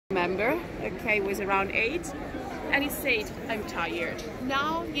Remember, okay, was around 8, and he said, I'm tired.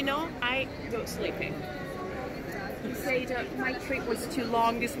 Now, you know, I go sleeping. He said, my trip was too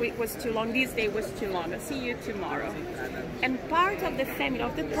long, this week was too long, this day was too long, I'll see you tomorrow. And part of the family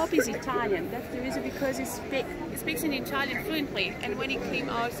of the Pope is Italian. That's the reason, because he speaks in Italian fluently. And when he came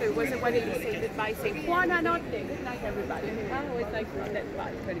also, it was the one that he said goodbye, saying, Buonanotte, good night everybody. I always like that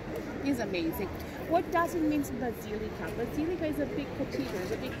part. He's amazing. What does it mean basilica? Basilica is a big cathedral,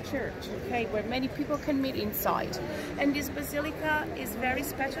 it's a big church, okay, where many people can meet inside. And this basilica is very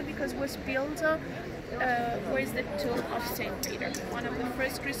special because it was built where is the tomb of Saint Peter, one of the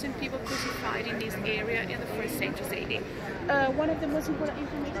first Christian people crucified in this area in the 1st century AD. One of the most important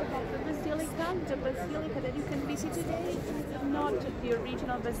information about the basilica that you can visit today is not the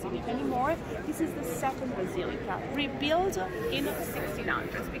original basilica anymore. This is the second basilica, rebuilt in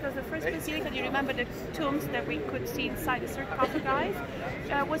 1600s, because the first basilica, do you remember the tombs that we could see inside the sarcophagi,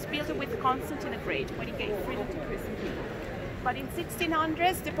 was built with Constantine the Great when he gave freedom to Christian people. But in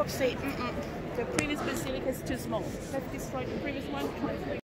 1600s, the Pope said, the previous basilica is too small. Let's destroy the previous one.